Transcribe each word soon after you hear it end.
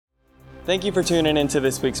Thank you for tuning into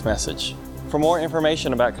this week's message. For more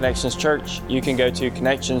information about Connections Church, you can go to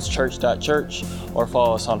connectionschurch.church or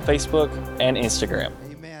follow us on Facebook and Instagram.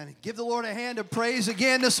 Amen. Give the Lord a hand of praise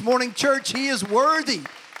again this morning, church. He is worthy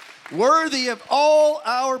of all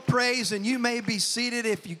our praise, and you may be seated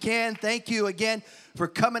if you can. Thank you again for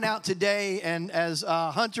coming out today. And as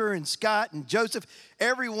Hunter and Scott and Joseph,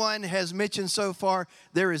 everyone has mentioned so far,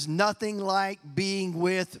 there is nothing like being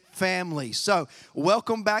with family. So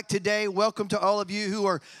welcome back today. Welcome to all of you who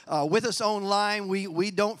are with us online.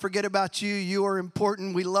 We don't forget about you. You are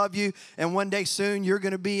important. We love you. And one day soon, you're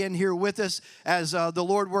going to be in here with us as the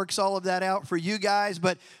Lord works all of that out for you guys.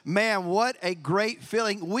 But man, what a great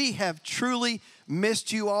feeling. We have truly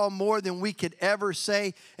missed you all more than we could ever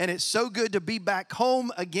say, and it's so good to be back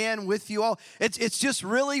home again with you all. It's just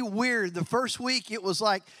really weird. The first week it was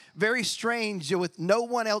like very strange with no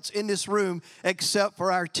one else in this room except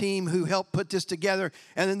for our team who helped put this together,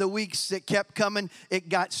 and then the weeks that kept coming, it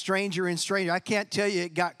got stranger and stranger. I can't tell you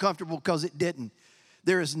it got comfortable because it didn't.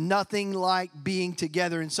 There is nothing like being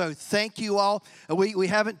together. And so thank you all. We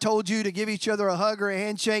haven't told you to give each other a hug or a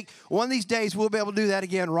handshake. One of these days we'll be able to do that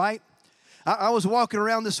again, right? I was walking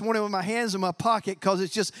around this morning with my hands in my pocket because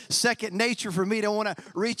it's just second nature for me to want to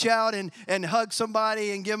reach out and hug somebody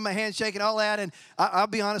and give them a handshake and all that. And I'll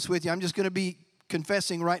be honest with you, I'm just going to be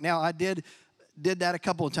confessing right now. I did that a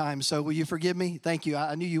couple of times. So will you forgive me? Thank you.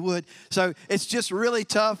 I knew you would. So it's just really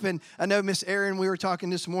tough. And I know Miss Erin, we were talking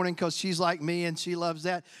this morning because she's like me and she loves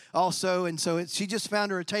that also. And so she just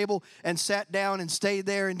found her a table and sat down and stayed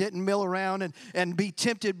there and didn't mill around and be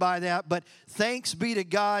tempted by that. But thanks be to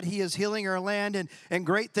God, He is healing our land and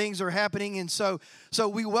great things are happening. And so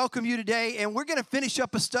we welcome you today. And we're going to finish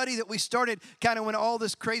up a study that we started kind of when all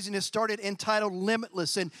this craziness started, entitled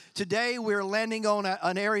Limitless. And today we're landing on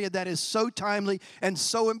an area that is so timely and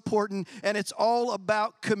so important, and it's all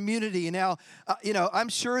about community. Now, I'm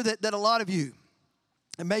sure that a lot of you,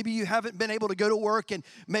 and maybe you haven't been able to go to work, and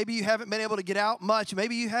maybe you haven't been able to get out much.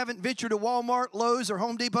 Maybe you haven't ventured to Walmart, Lowe's, or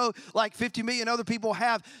Home Depot like 50 million other people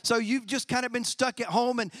have. So you've just kind of been stuck at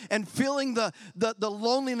home and feeling the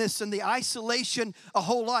loneliness and the isolation a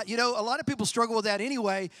whole lot. A lot of people struggle with that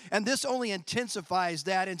anyway, and this only intensifies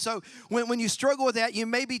that. And so when you struggle with that, you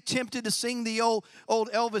may be tempted to sing the old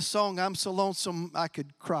Elvis song, "I'm so lonesome I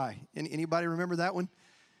could cry." Anybody remember that one?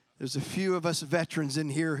 There's a few of us veterans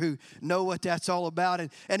in here who know what that's all about.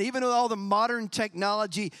 And even with all the modern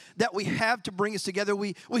technology that we have to bring us together,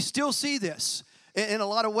 we still see this in a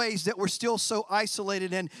lot of ways, that we're still so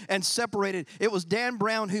isolated and separated. It was Dan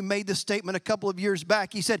Brown who made this statement a couple of years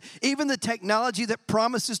back. He said, even the technology that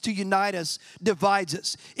promises to unite us divides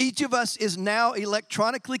us. Each of us is now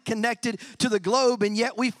electronically connected to the globe, and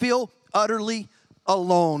yet we feel utterly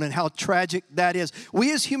alone, and how tragic that is.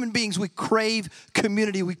 We as human beings, we crave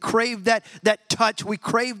community. We crave that touch. We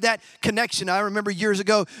crave that connection. I remember years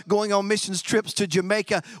ago going on missions trips to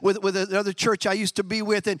Jamaica with another church I used to be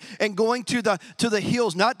with, and going to the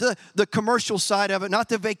hills, not the commercial side of it, not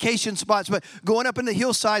the vacation spots, but going up in the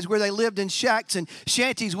hillsides where they lived in shacks and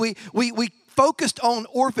shanties. We focused on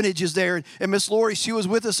orphanages there, and Miss Lori, she was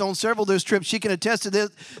with us on several of those trips. She can attest to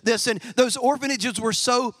this, and those orphanages were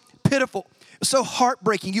so pitiful, so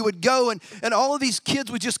heartbreaking. You would go and all of these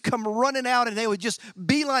kids would just come running out, and they would just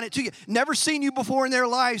beeline it to you. Never seen you before in their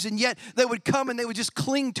lives, and yet they would come and they would just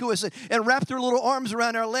cling to us and wrap their little arms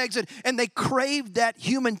around our legs, and they craved that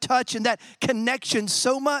human touch and that connection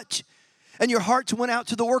so much. And your hearts went out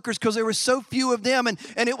to the workers because there were so few of them, and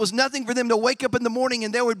it was nothing for them to wake up in the morning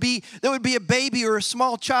and there would be a baby or a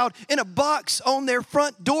small child in a box on their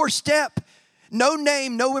front doorstep. No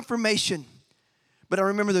name, no information. But I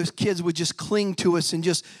remember those kids would just cling to us and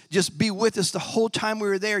just be with us the whole time we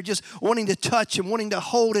were there, just wanting to touch and wanting to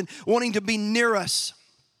hold and wanting to be near us.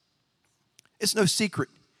 It's no secret.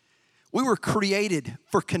 We were created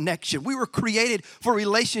for connection. We were created for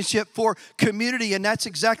relationship, for community, and that's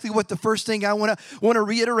exactly what the first thing I want to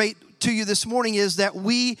reiterate to you this morning is, that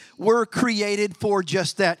we were created for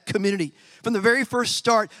just that, community. From the very first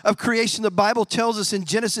start of creation, the Bible tells us in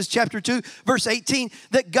Genesis chapter 2, verse 18,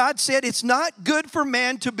 that God said it's not good for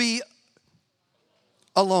man to be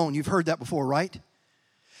alone. You've heard that before, right?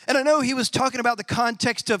 And I know he was talking about the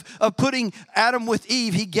context of putting Adam with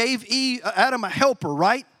Eve. He gave Adam a helper,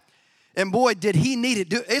 right? And boy, did he need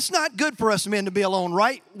it. It's not good for us men to be alone,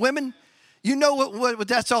 right, women? You know what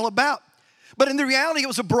that's all about. But in the reality, it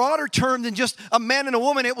was a broader term than just a man and a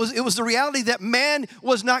woman. It was the reality that man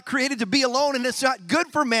was not created to be alone, and it's not good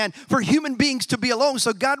for man, for human beings to be alone.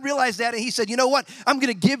 So God realized that, and he said, you know what? I'm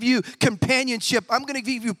going to give you companionship. I'm going to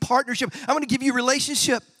give you partnership. I'm going to give you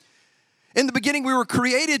relationship. In the beginning, we were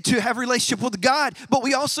created to have relationship with God, but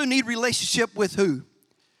we also need relationship with who?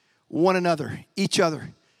 One another, each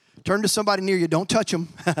other. Turn to somebody near you. Don't touch them.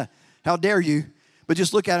 How dare you? But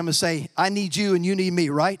just look at them and say, I need you and you need me,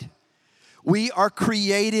 right? We are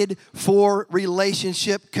created for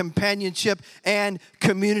relationship, companionship, and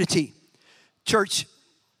community. Church,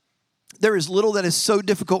 there is little that is so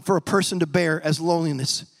difficult for a person to bear as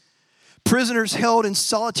loneliness. Prisoners held in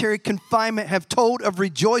solitary confinement have told of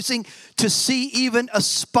rejoicing to see even a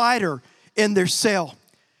spider in their cell.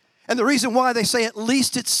 And the reason why, they say, at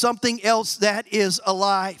least it's something else that is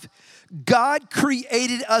alive. God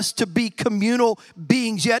created us to be communal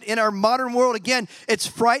beings, yet in our modern world, again, it's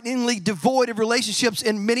frighteningly devoid of relationships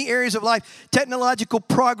in many areas of life. Technological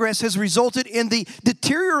progress has resulted in the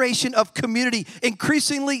deterioration of community.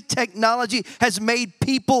 Increasingly, technology has made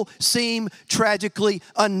people seem tragically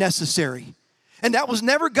unnecessary. And that was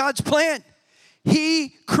never God's plan.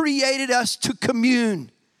 He created us to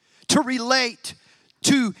commune, to relate,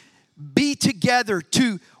 to be together,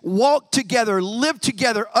 to walk together, live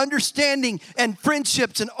together, understanding and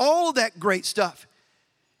friendships and all of that great stuff.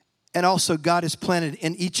 And also, God has planted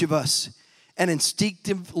in each of us an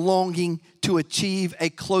instinctive longing to achieve a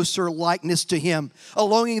closer likeness to Him, a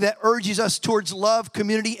longing that urges us towards love,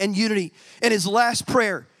 community, and unity. In His last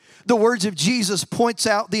prayer, the words of Jesus points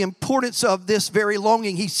out the importance of this very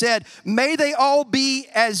longing. He said, "May they all be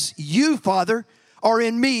as you, Father, are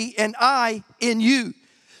in me, and I in you.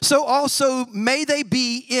 So also may they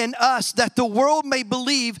be in us, that the world may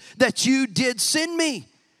believe that you did send me."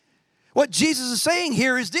 What Jesus is saying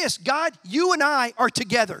here is this: God, you and I are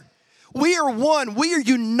together. We are one. We are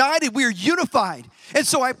united. We are unified. And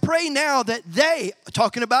so I pray now that they,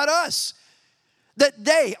 talking about us, that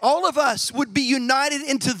they, all of us, would be united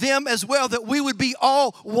into them as well, that we would be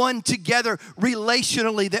all one together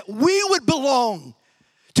relationally, that we would belong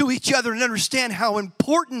to each other and understand how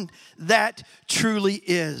important that truly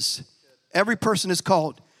is. Every person is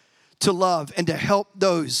called to love and to help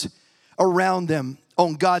those around them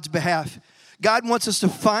on God's behalf. God wants us to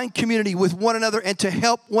find community with one another and to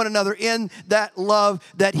help one another in that love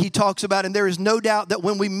that He talks about. And there is no doubt that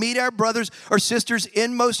when we meet our brothers or sisters'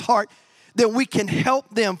 inmost heart, then we can help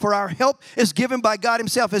them, for our help is given by God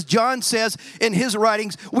Himself. As John says in his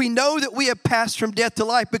writings, we know that we have passed from death to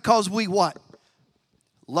life because we what?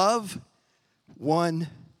 Love one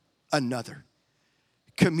another.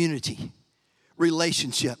 Community.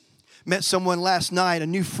 Relationship. Met someone last night, a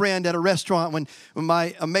new friend at a restaurant when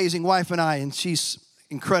my amazing wife and I, and she's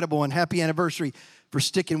incredible, and happy anniversary for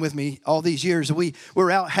sticking with me all these years. We were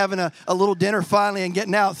out having a little dinner finally and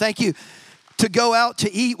getting out. Thank you. To go out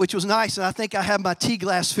to eat, which was nice, and I think I had my tea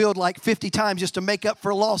glass filled like 50 times just to make up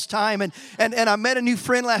for lost time. And I met a new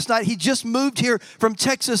friend last night. He just moved here from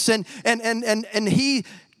Texas, and he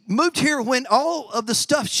moved here when all of the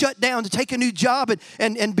stuff shut down to take a new job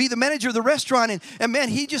and be the manager of the restaurant. And man,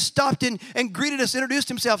 he just stopped in and greeted us, introduced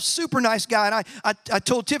himself. Super nice guy. And I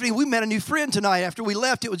told Tiffany we met a new friend tonight after we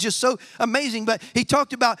left. It was just so amazing. But he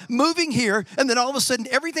talked about moving here and then all of a sudden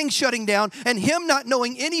everything's shutting down and him not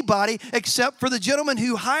knowing anybody except for the gentleman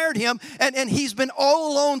who hired him. And he's been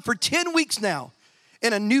all alone for 10 weeks now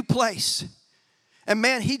in a new place. And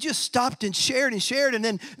man, he just stopped and shared, and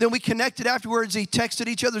then we connected afterwards. He texted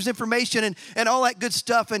each other's information and all that good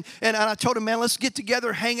stuff. And I told him, man, let's get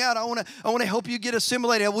together, hang out. I want to help you get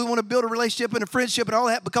assimilated. We want to build a relationship and a friendship and all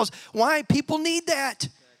that, because why? People need that.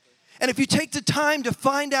 And if you take the time to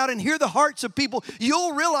find out and hear the hearts of people,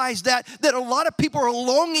 you'll realize that a lot of people are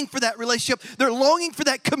longing for that relationship. They're longing for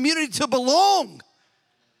that community to belong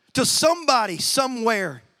to somebody,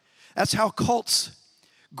 somewhere. That's how cults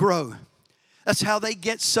grow. That's how they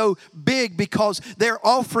get so big, because they're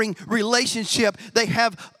offering relationship. They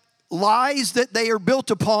have lies that they are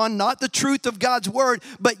built upon, not the truth of God's word,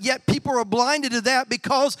 but yet people are blinded to that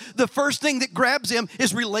because the first thing that grabs them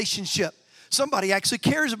is relationship. Somebody actually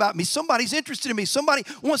cares about me. Somebody's interested in me. Somebody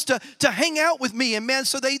wants to hang out with me. And man,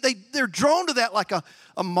 so they're drawn to that like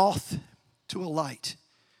a moth to a light.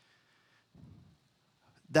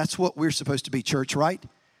 That's what we're supposed to be, church, right?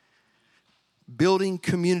 Building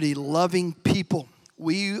community, loving people.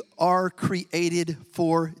 We are created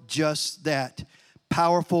for just that.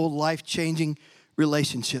 Powerful, life-changing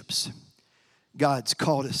relationships. God's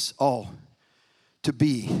called us all to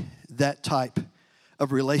be that type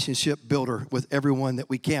of relationship builder with everyone that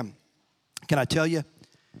we can. Can I tell you,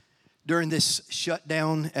 during this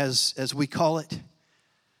shutdown, as we call it,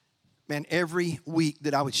 man, every week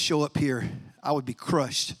that I would show up here, I would be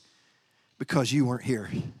crushed because you weren't here.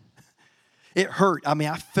 It hurt. I mean,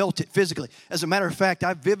 I felt it physically. As a matter of fact,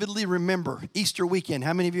 I vividly remember Easter weekend.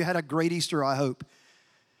 How many of you had a great Easter, I hope?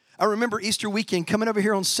 I remember Easter weekend coming over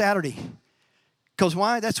here on Saturday. Because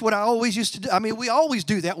why? That's what I always used to do. I mean, we always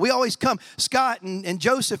do that. We always come, Scott and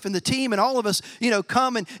Joseph and the team and all of us,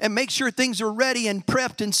 come and make sure things are ready and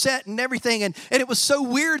prepped and set and everything. And it was so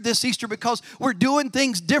weird this Easter because we're doing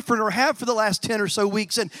things different or have for the last 10 or so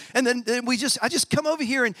weeks. And then I just come over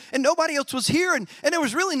here and nobody else was here. And there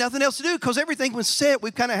was really nothing else to do because everything was set.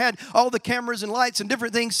 We've kind of had all the cameras and lights and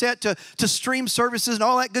different things set to stream services and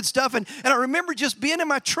all that good stuff. And I remember just being in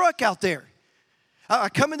my truck out there. I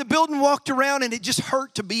come in the building, walked around, and it just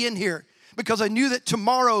hurt to be in here because I knew that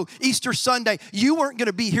tomorrow, Easter Sunday, you weren't going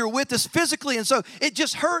to be here with us physically. And so it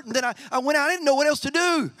just hurt. And then I went out. I didn't know what else to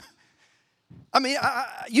do. I mean,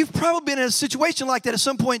 you've probably been in a situation like that at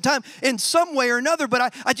some point in time in some way or another.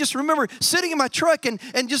 But I just remember sitting in my truck and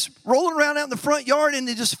just rolling around out in the front yard and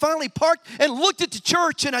just finally parked and looked at the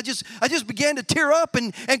church. And I just began to tear up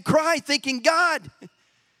and cry thinking, God,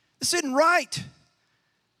 this isn't right.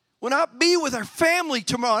 Will not be with our family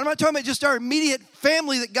tomorrow. I'm not talking about just our immediate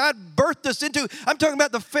family that God birthed us into. I'm talking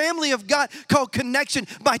about the family of God called Connection,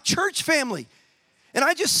 my church family. And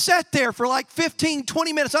I just sat there for like 15,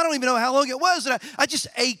 20 minutes. I don't even know how long it was. And I just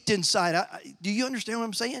ached inside. Do you understand what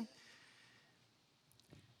I'm saying?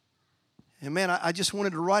 And man, I just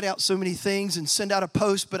wanted to write out so many things and send out a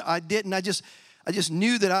post, but I didn't. I just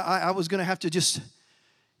knew that I was going to have to just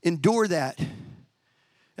endure that. And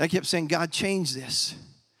I kept saying, God, change this.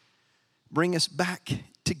 Bring us back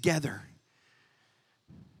together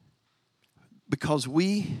because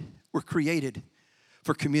we were created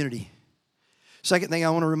for community. Second thing I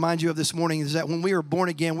want to remind you of this morning is that when we were born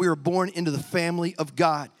again, we were born into the family of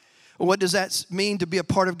God. Well, what does that mean to be a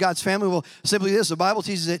part of God's family? Well, simply this. The Bible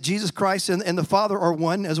teaches that Jesus Christ and the Father are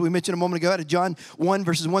one, as we mentioned a moment ago out of John 1,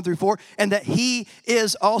 verses 1 through 4, and that He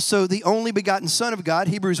is also the only begotten Son of God,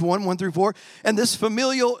 Hebrews 1, 1 through 4. And this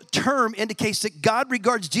familial term indicates that God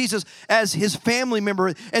regards Jesus as His family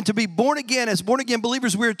member. And to be born again, as born-again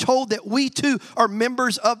believers, we're told that we too are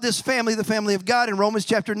members of this family, the family of God, in Romans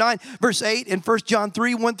chapter 9, verse 8, and 1 John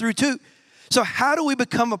 3, 1 through 2. So how do we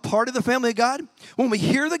become a part of the family of God? When we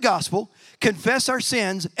hear the gospel, confess our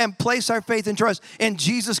sins, and place our faith and trust in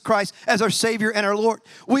Jesus Christ as our Savior and our Lord.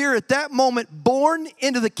 We are at that moment born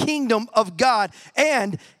into the kingdom of God,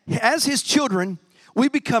 and as His children, we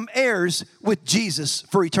become heirs with Jesus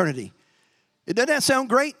for eternity. Doesn't that sound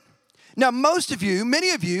great? Now, most of you, many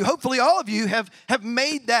of you, hopefully all of you have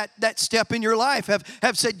made that step in your life,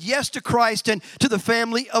 have said yes to Christ and to the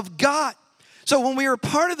family of God. So when we are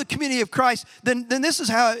part of the community of Christ, then this is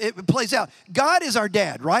how it plays out. God is our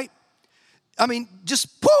dad, right? I mean,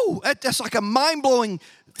 that's like a mind-blowing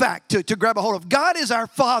fact to grab a hold of. God is our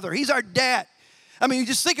father. He's our dad. I mean, you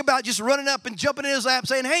just think about just running up and jumping in His lap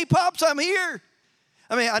saying, hey, Pops, I'm here.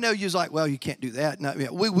 I mean, I know you're like, well, you can't do that. No,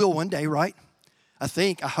 we will one day, right? I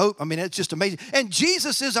think, I hope. I mean, it's just amazing. And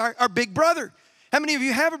Jesus is our big brother. How many of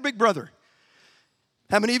you have a big brother?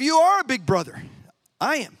 How many of you are a big brother?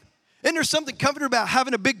 I am. Isn't there something comforting about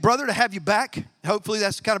having a big brother to have you back? Hopefully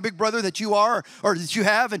that's the kind of big brother that you are or that you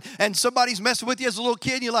have. And somebody's messing with you as a little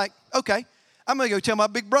kid and you're like, okay, I'm going to go tell my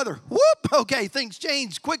big brother. Whoop, okay, things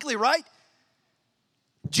change quickly, right?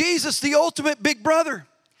 Jesus, the ultimate big brother.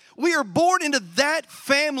 We are born into that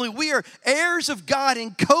family. We are heirs of God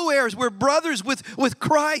and co-heirs. We're brothers with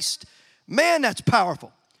Christ. Man, that's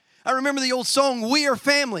powerful. I remember the old song, We Are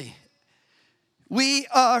Family. We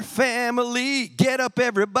are family. Get up,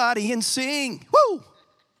 everybody, and sing. Woo!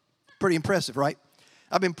 Pretty impressive, right?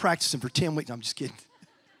 I've been practicing for 10 weeks. I'm just kidding.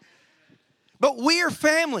 But we are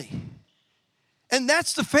family. And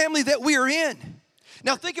that's the family that we are in.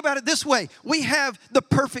 Now, think about it this way. We have the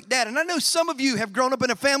perfect dad. And I know some of you have grown up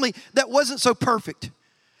in a family that wasn't so perfect.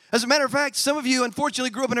 As a matter of fact, some of you, unfortunately,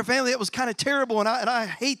 grew up in a family that was kind of terrible. And I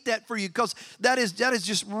hate that for you because that is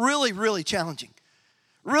just really, really challenging.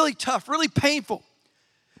 Really tough, really painful.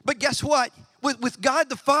 But guess what? With God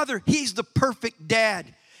the Father, He's the perfect dad.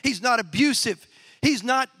 He's not abusive. He's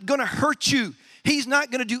not going to hurt you. He's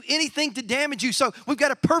not going to do anything to damage you. So we've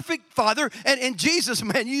got a perfect Father. And Jesus,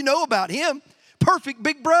 man, you know about Him. Perfect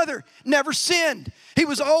big brother. Never sinned. He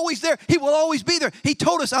was always there. He will always be there. He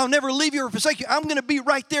told us, I'll never leave you or forsake you. I'm going to be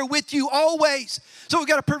right there with you always. So we've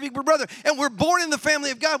got a perfect big brother. And we're born in the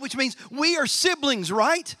family of God, which means we are siblings,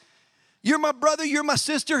 right? You're my brother, you're my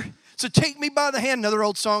sister, so take me by the hand. Another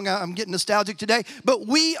old song, I'm getting nostalgic today. But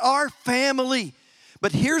we are family.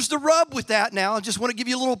 But here's the rub with that now. I just want to give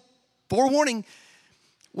you a little forewarning.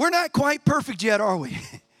 We're not quite perfect yet, are we?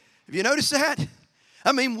 Have you noticed that?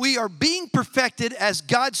 I mean, we are being perfected as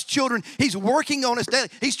God's children. He's working on us daily.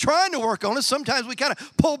 He's trying to work on us. Sometimes we kind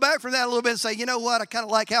of pull back from that a little bit and say, you know what, I kind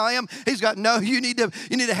of like how I am. He's got, no, you need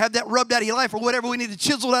to have that rubbed out of your life or whatever. We need to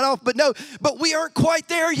chisel that off. But no, but we aren't quite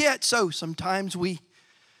there yet. So sometimes we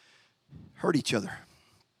hurt each other.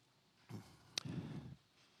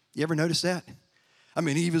 You ever notice that? I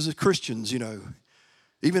mean, even as Christians,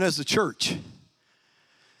 even as the church.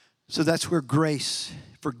 So that's where grace,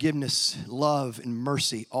 forgiveness, love, and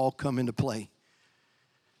mercy all come into play.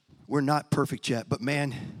 We're not perfect yet, but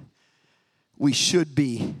man, we should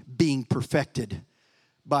be being perfected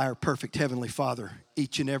by our perfect Heavenly Father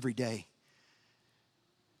each and every day.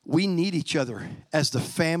 We need each other as the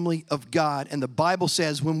family of God. And the Bible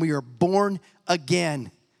says when we are born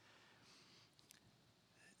again,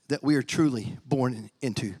 that we are truly born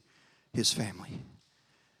into His family.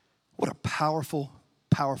 What a powerful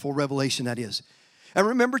revelation that is. And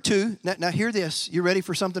remember too, now hear this. You ready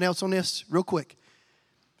for something else on this? Real quick.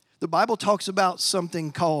 The Bible talks about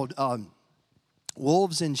something called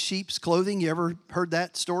wolves in sheep's clothing. You ever heard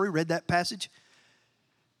that story, read that passage?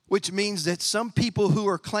 Which means that some people who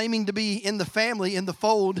are claiming to be in the family, in the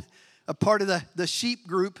fold, a part of the sheep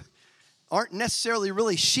group, aren't necessarily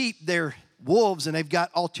really sheep. They're wolves, and they've got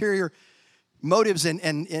ulterior motives, and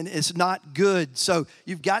it's not good. So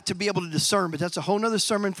you've got to be able to discern, but that's a whole nother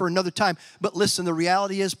sermon for another time. But listen, the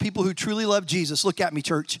reality is people who truly love Jesus, look at me,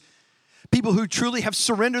 church. People who truly have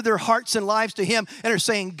surrendered their hearts and lives to Him and are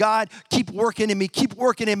saying, God, keep working in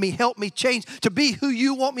me, help me change to be who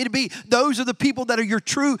you want me to be. Those are the people that are your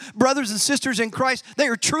true brothers and sisters in Christ. They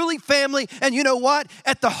are truly family, and you know what?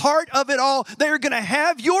 At the heart of it all, they are going to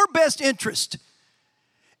have your best interest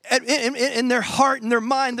in their heart and their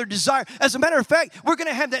mind, their desire. As a matter of fact, we're going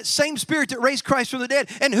to have that same Spirit that raised Christ from the dead,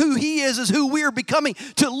 and who He is who we are becoming,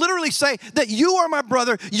 to literally say that you are my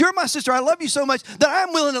brother, you're my sister, I love you so much that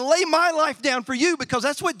I'm willing to lay my life down for you, because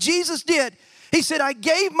that's what Jesus did. He said, I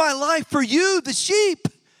gave my life for you, the sheep.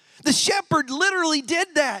 The shepherd literally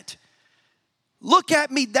did that. Look at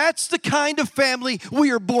me. That's the kind of family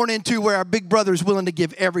we are born into, where our big brother is willing to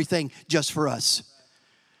give everything just for us.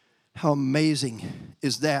 How amazing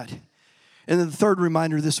is that? And then the third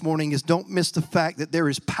reminder this morning is, don't miss the fact that there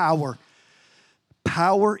is power.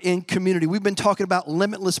 Power in community. We've been talking about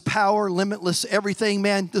limitless power, limitless everything,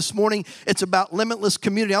 man. This morning, it's about limitless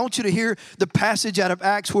community. I want you to hear the passage out of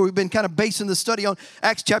Acts, where we've been kind of basing the study on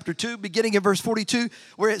Acts chapter 2, beginning in verse 42,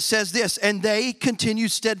 where it says this, and they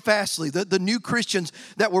continued steadfastly. The new Christians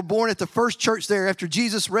that were born at the first church there after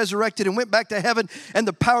Jesus resurrected and went back to heaven, and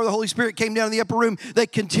the power of the Holy Spirit came down in the upper room. They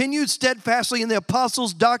continued steadfastly in the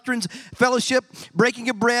apostles' doctrines, fellowship, breaking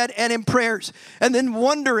of bread, and in prayers. And then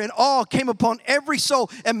wonder and awe came upon every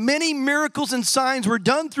soul, and many miracles and signs were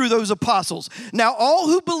done through those apostles. Now all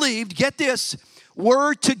who believed, get this,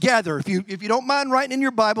 were together. If you don't mind writing in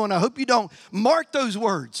your Bible, and I hope you don't, mark those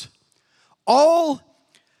words. All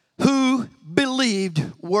who believed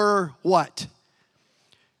were what?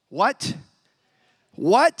 What?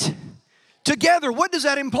 Together. What does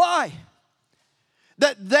that imply?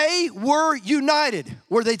 That they were united.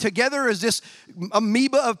 Were they together as this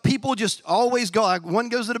amoeba of people just always go? Like one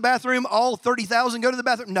goes to the bathroom, all 30,000 go to the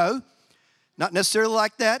bathroom? No, not necessarily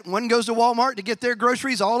like that. One goes to Walmart to get their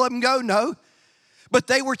groceries, all of them go? No. But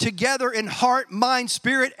they were together in heart, mind,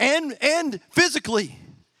 spirit, and physically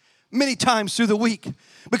many times through the week.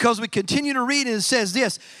 Because we continue to read, and it says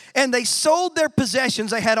this, and they sold their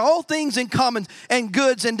possessions, they had all things in common and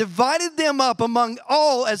goods, and divided them up among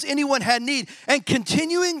all as anyone had need, and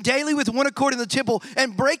continuing daily with one accord in the temple,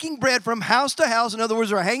 and breaking bread from house to house. In other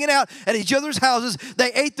words, they're hanging out at each other's houses.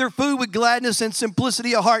 They ate their food with gladness and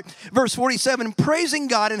simplicity of heart. Verse 47, praising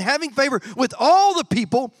God and having favor with all the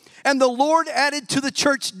people, and the Lord added to the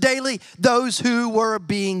church daily those who were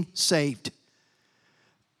being saved.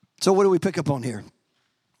 So what do we pick up on here?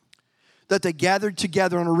 That they gathered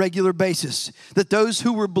together on a regular basis, that those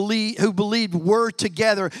who believed were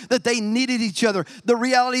together, that they needed each other. The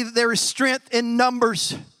reality that there is strength in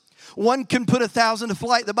numbers. One can put 1,000 to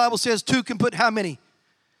flight. The Bible says two can put how many?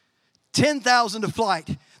 10,000 to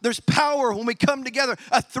flight. There's power when we come together.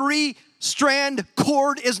 A 3-strand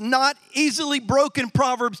cord is not easily broken,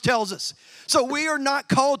 Proverbs tells us. So we are not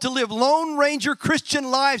called to live Lone Ranger Christian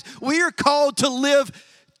lives. We are called to live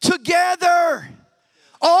together.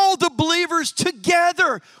 All the believers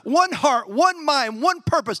together, one heart, one mind, one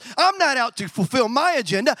purpose. I'm not out to fulfill my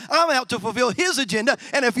agenda. I'm out to fulfill His agenda.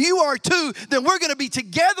 And if you are too, then we're going to be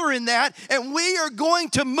together in that, and we are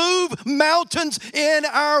going to move mountains in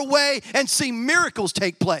our way and see miracles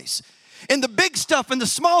take place. In the big stuff and the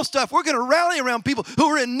small stuff, we're going to rally around people who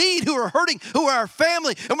are in need, who are hurting, who are our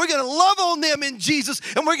family, and we're going to love on them in Jesus,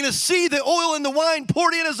 and we're going to see the oil and the wine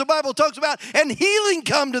poured in, as the Bible talks about, and healing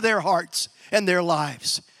come to their hearts and their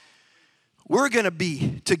lives. We're going to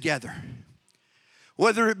be together.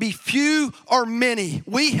 Whether it be few or many,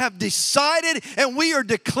 we have decided and we are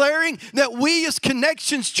declaring that we as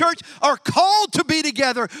Connections Church are called to be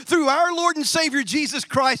together through our Lord and Savior Jesus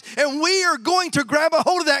Christ. And we are going to grab a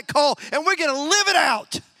hold of that call and we're going to live it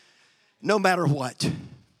out no matter what.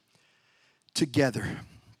 Together.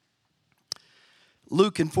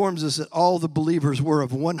 Luke informs us that all the believers were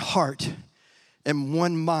of one heart and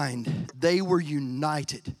one mind. They were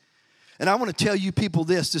united. And I want to tell you people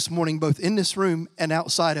this morning, both in this room and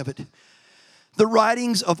outside of it. The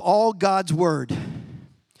writings of all God's Word,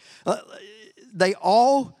 they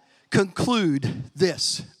all conclude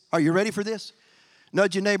this. Are you ready for this?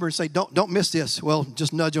 Nudge your neighbor and say, don't miss this. Well,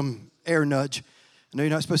 just nudge them, air nudge. I know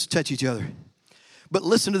you're not supposed to touch each other. But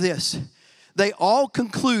listen to this. They all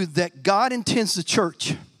conclude that God intends the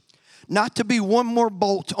church not to be one more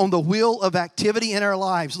bolt on the wheel of activity in our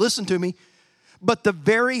lives. Listen to me. But the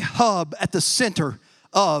very hub at the center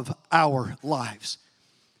of our lives.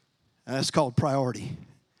 And that's called priority.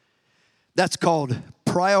 That's called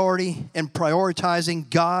priority and prioritizing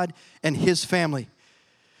God and His family.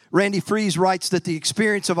 Randy Fries writes that the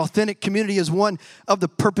experience of authentic community is one of the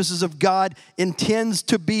purposes of God intends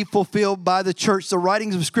to be fulfilled by the church. The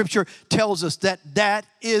writings of Scripture tells us that that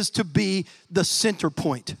is to be the center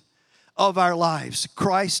point of our lives,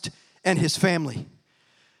 Christ and His family.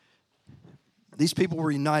 These people were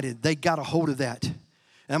united. They got a hold of that. And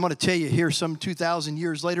I'm going to tell you here, some 2,000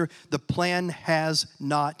 years later, the plan has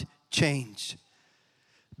not changed.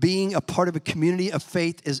 Being a part of a community of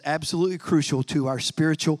faith is absolutely crucial to our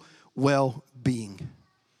spiritual well-being,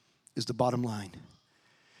 is the bottom line.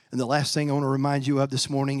 And the last thing I want to remind you of this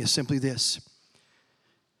morning is simply this.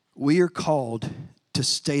 We are called to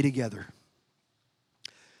stay together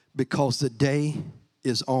because the day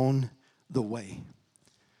is on the way.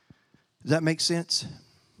 Does that make sense?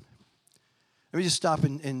 Let me just stop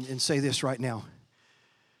and say this right now.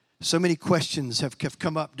 So many questions have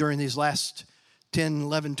come up during these last 10,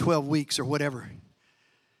 11, 12 weeks or whatever.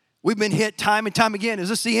 We've been hit time and time again. Is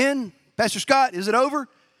this the end? Pastor Scott, is it over?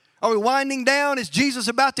 Are we winding down? Is Jesus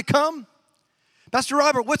about to come? Pastor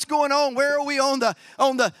Robert, what's going on? Where are we on the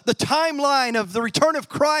timeline of the return of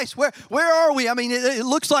Christ? Where are we? I mean, it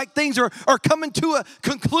looks like things are coming to a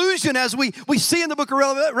conclusion as we see in the book of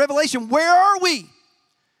Revelation. Where are we?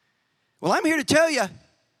 Well, I'm here to tell you,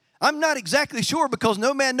 I'm not exactly sure because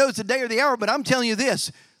no man knows the day or the hour, but I'm telling you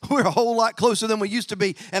this. We're a whole lot closer than we used to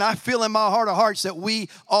be, and I feel in my heart of hearts that we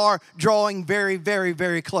are drawing very, very,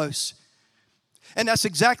 very close. And that's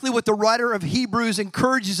exactly what the writer of Hebrews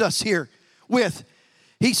encourages us here with.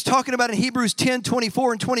 He's talking about in Hebrews 10,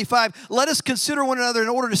 24 and 25, let us consider one another in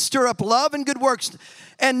order to stir up love and good works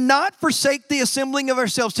and not forsake the assembling of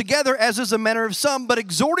ourselves together as is the manner of some, but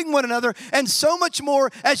exhorting one another and so much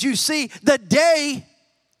more as you see the day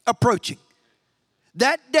approaching.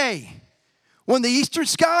 That day when the eastern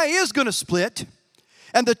sky is going to split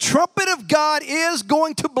and the trumpet of God is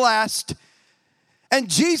going to blast and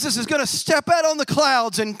Jesus is going to step out on the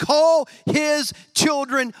clouds and call His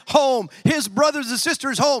children home, His brothers and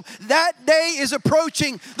sisters home. That day is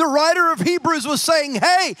approaching. The writer of Hebrews was saying,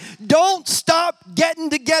 hey, don't stop getting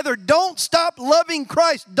together. Don't stop loving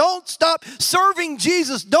Christ. Don't stop serving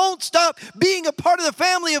Jesus. Don't stop being a part of the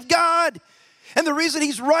family of God. And the reason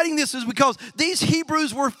he's writing this is because these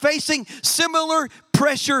Hebrews were facing similar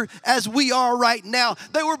pressure as we are right now.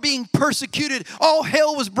 They were being persecuted. All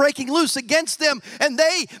hell was breaking loose against them. And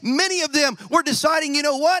many of them were deciding, you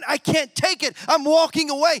know what? I can't take it. I'm walking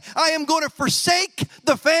away. I am going to forsake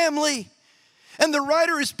the family. And the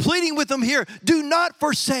writer is pleading with them here, do not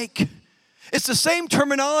forsake. It's the same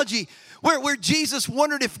terminology where Jesus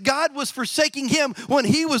wondered if God was forsaking him when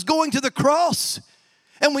he was going to the cross.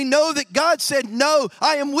 And we know that God said, no,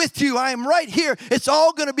 I am with you. I am right here. It's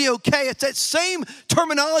all going to be okay. It's that same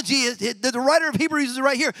terminology that the writer of Hebrews is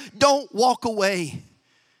right here. Don't walk away.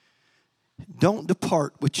 Don't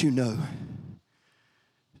depart what you know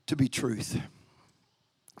to be truth.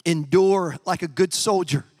 Endure like a good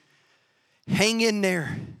soldier. Hang in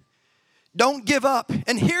there. Don't give up.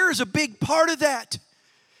 And here's a big part of that.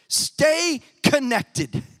 Stay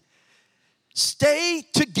connected. Stay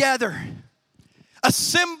together.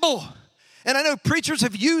 Assemble. And I know preachers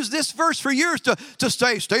have used this verse for years to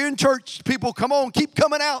stay in church. People, come on, keep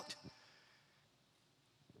coming out.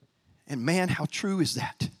 And man, how true is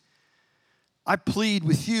that? I plead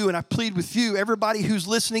with you, and I plead with you, everybody who's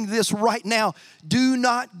listening to this right now, do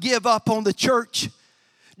not give up on the church.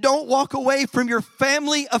 Don't walk away from your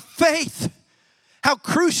family of faith. How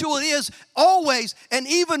crucial it is always, and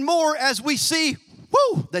even more as we see,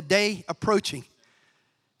 the day approaching.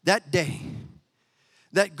 That day,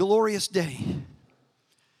 that glorious day.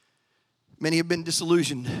 Many have been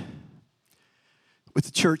disillusioned with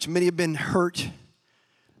the church. Many have been hurt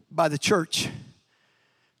by the church.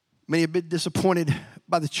 Many have been disappointed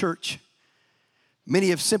by the church. Many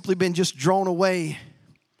have simply been just drawn away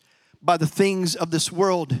by the things of this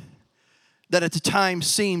world that at the time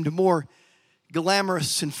seemed more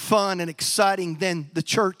glamorous and fun and exciting than the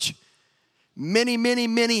church. Many, many,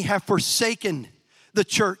 many have forsaken the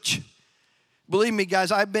church. Believe me,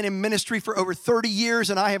 guys, I've been in ministry for over 30 years,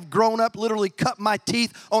 and I have grown up, literally cut my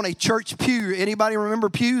teeth on a church pew. Anybody remember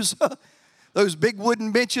pews? Those big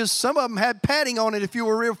wooden benches. Some of them had padding on it if you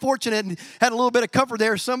were real fortunate and had a little bit of comfort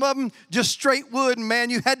there. Some of them just straight wood, and man,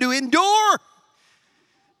 you had to endure.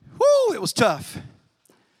 It was tough.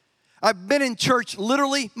 I've been in church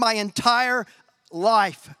literally my entire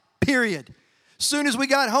life, period. Soon as we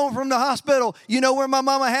got home from the hospital, you know where my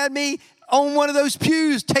mama had me? On one of those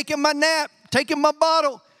pews, taking my nap, taking my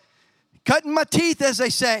bottle, cutting my teeth, as they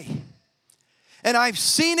say. And I've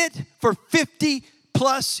seen it for 50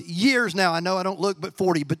 plus years now. I know I don't look but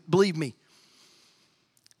 40, but believe me.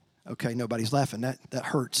 Okay, nobody's laughing. That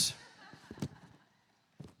hurts.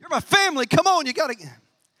 You're my family. Come on, you got to.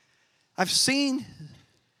 I've seen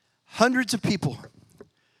hundreds of people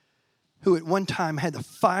who at one time had the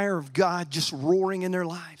fire of God just roaring in their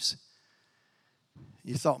lives.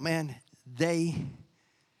 You thought, man, they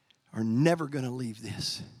are never going to leave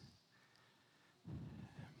this.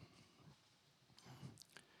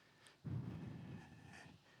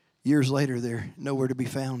 Years later, they're nowhere to be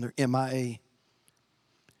found. They're MIA.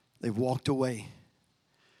 They've walked away.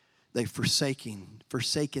 They've forsaken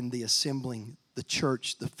the assembling, the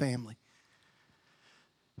church, the family.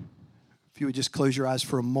 If you would just close your eyes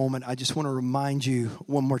for a moment, I just want to remind you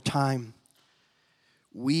one more time.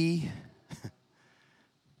 We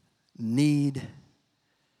need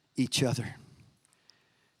each other.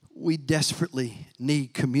 We desperately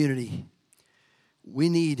need community. We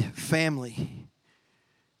need family.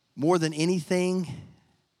 More than anything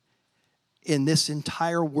in this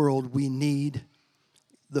entire world, we need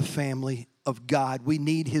the family of God. We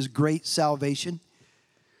need His great salvation.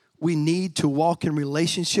 We need to walk in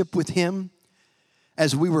relationship with Him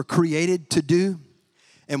as we were created to do.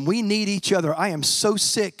 And we need each other. I am so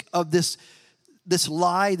sick of this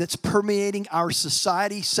lie that's permeating our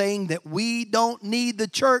society, saying that we don't need the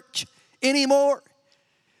church anymore.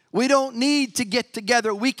 We don't need to get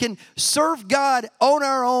together. We can serve God on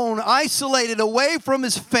our own, isolated, away from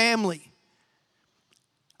His family.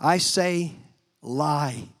 I say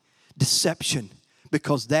lie, deception,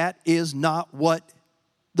 because that is not what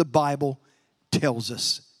the Bible tells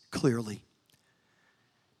us clearly.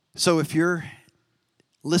 So if you're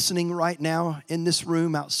listening right now in this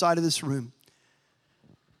room, outside of this room,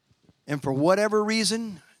 and for whatever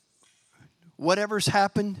reason, whatever's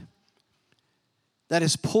happened that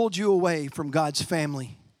has pulled you away from God's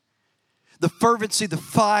family, the fervency, the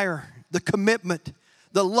fire, the commitment,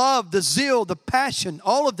 the love, the zeal, the passion,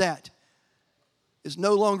 all of that is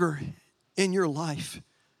no longer in your life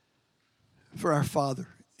for our Father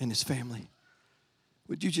and His family.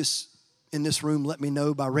 Would you just, in this room, let me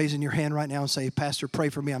know by raising your hand right now and say, Pastor, pray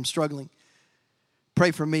for me, I'm struggling.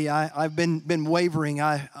 Pray for me. I've been wavering.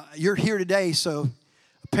 You're here today, so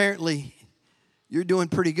apparently you're doing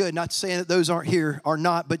pretty good. Not saying that those aren't here or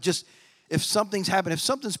not, but just if something's happened, if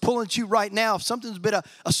something's pulling at you right now, if something's been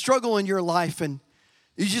a struggle in your life and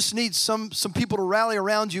you just need some people to rally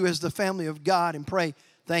around you as the family of God and pray,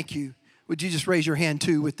 thank you. Would you just raise your hand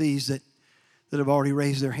too with these that have already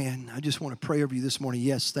raised their hand? I just want to pray over you this morning.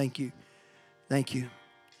 Yes, thank you. Thank you.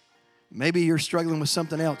 Maybe you're struggling with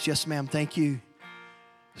something else. Yes, ma'am, thank you.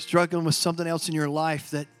 Struggling with something else in your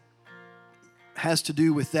life that has to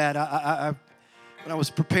do with that. When I was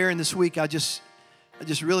preparing this week, I just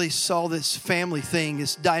really saw this family thing,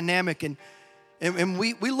 this dynamic, and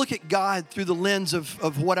we look at God through the lens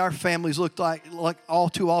of what our families looked like all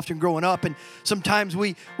too often growing up, and sometimes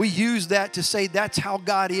we use that to say that's how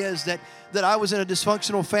God is, that I was in a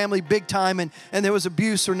dysfunctional family big time, and there was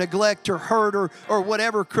abuse or neglect or hurt or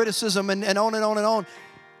whatever, criticism, and on and on and on.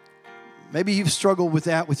 Maybe you've struggled with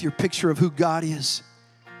that, with your picture of who God is.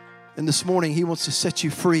 And this morning, He wants to set you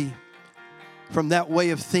free from that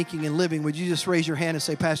way of thinking and living. Would you just raise your hand and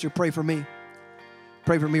say, Pastor, pray for me.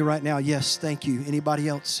 Pray for me right now. Yes, thank you. Anybody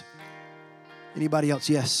else? Anybody else?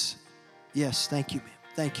 Yes. Yes, thank you.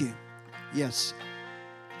 Thank you. Yes.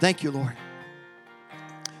 Thank you, Lord.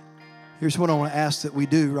 Here's what I want to ask that we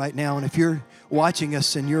do right now. And if you're watching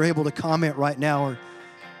us and you're able to comment right now or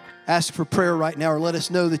ask for prayer right now or let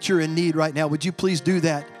us know that you're in need right now, would you please do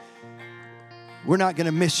that? We're not going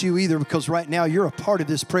to miss you either, because right now you're a part of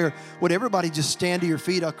this prayer. Would everybody just stand to your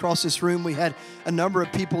feet across this room? We had a number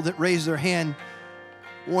of people that raised their hand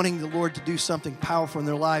wanting the Lord to do something powerful in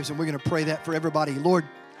their lives, and we're going to pray that for everybody. Lord,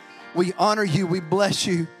 we honor you. We bless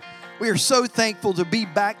you. We are so thankful to be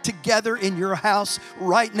back together in your house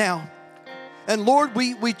right now. And Lord,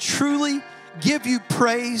 we truly give you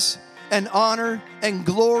praise and honor and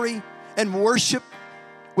glory and worship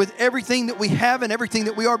with everything that we have and everything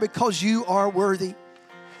that we are, because you are worthy.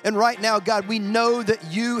 And right now, God, we know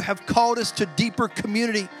that you have called us to deeper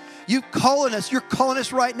community. You're calling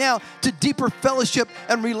us right now to deeper fellowship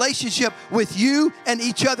and relationship with you and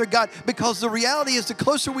each other, God, because the reality is the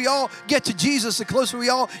closer we all get to Jesus, the closer we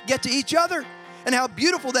all get to each other. And how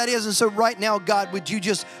beautiful that is. And so right now, God, would you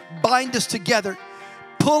just bind us together,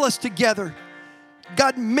 pull us together,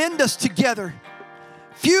 God, mend us together,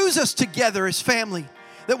 fuse us together as family,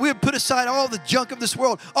 that we would put aside all the junk of this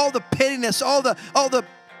world, all the pettiness, all the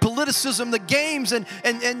politicism, the games and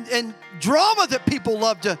drama that people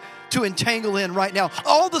love to entangle in right now.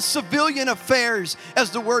 All the civilian affairs,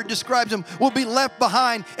 as the word describes them, will be left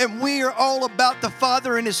behind, and we are all about the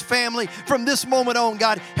Father and His family from this moment on.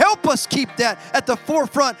 God, help us keep that at the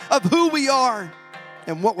forefront of who we are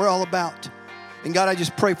and what we're all about. And God, I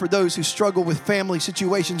just pray for those who struggle with family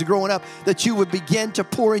situations growing up, that you would begin to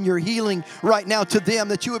pour in your healing right now to them,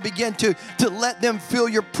 that you would begin to let them feel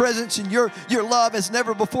your presence and your love as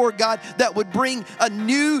never before, God, that would bring a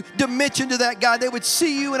new dimension to that, God. They would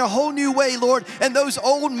see you in a whole new way, Lord, and those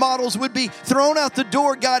old models would be thrown out the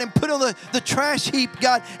door, God, and put on the trash heap,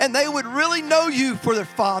 God, and they would really know you for their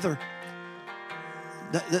Father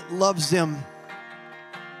that loves them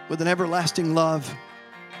with an everlasting love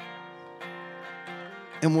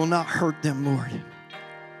and will not hurt them, Lord,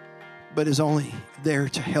 but is only there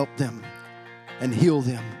to help them and heal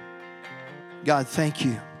them. God, thank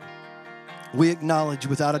you. We acknowledge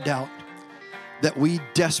without a doubt that we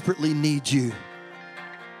desperately need you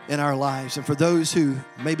in our lives. And for those who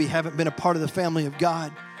maybe haven't been a part of the family of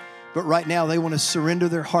God, but right now they want to surrender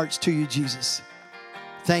their hearts to you, Jesus,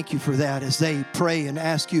 thank you for that as they pray and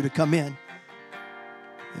ask you to come in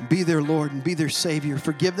and be their Lord and be their Savior.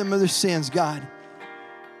 Forgive them of their sins, God.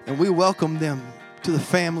 And we welcome them to the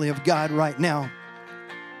family of God right now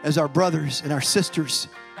as our brothers and our sisters.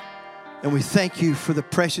 And we thank you for the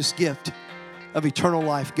precious gift of eternal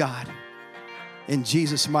life, God. In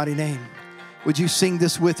Jesus' mighty name. Would you sing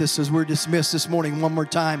this with us as we're dismissed this morning one more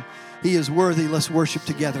time? He is worthy. Let's worship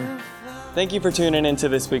together. Thank you for tuning into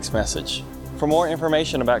this week's message. For more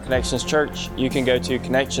information about Connections Church, you can go to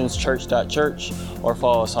connectionschurch.church or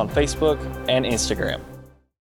follow us on Facebook and Instagram.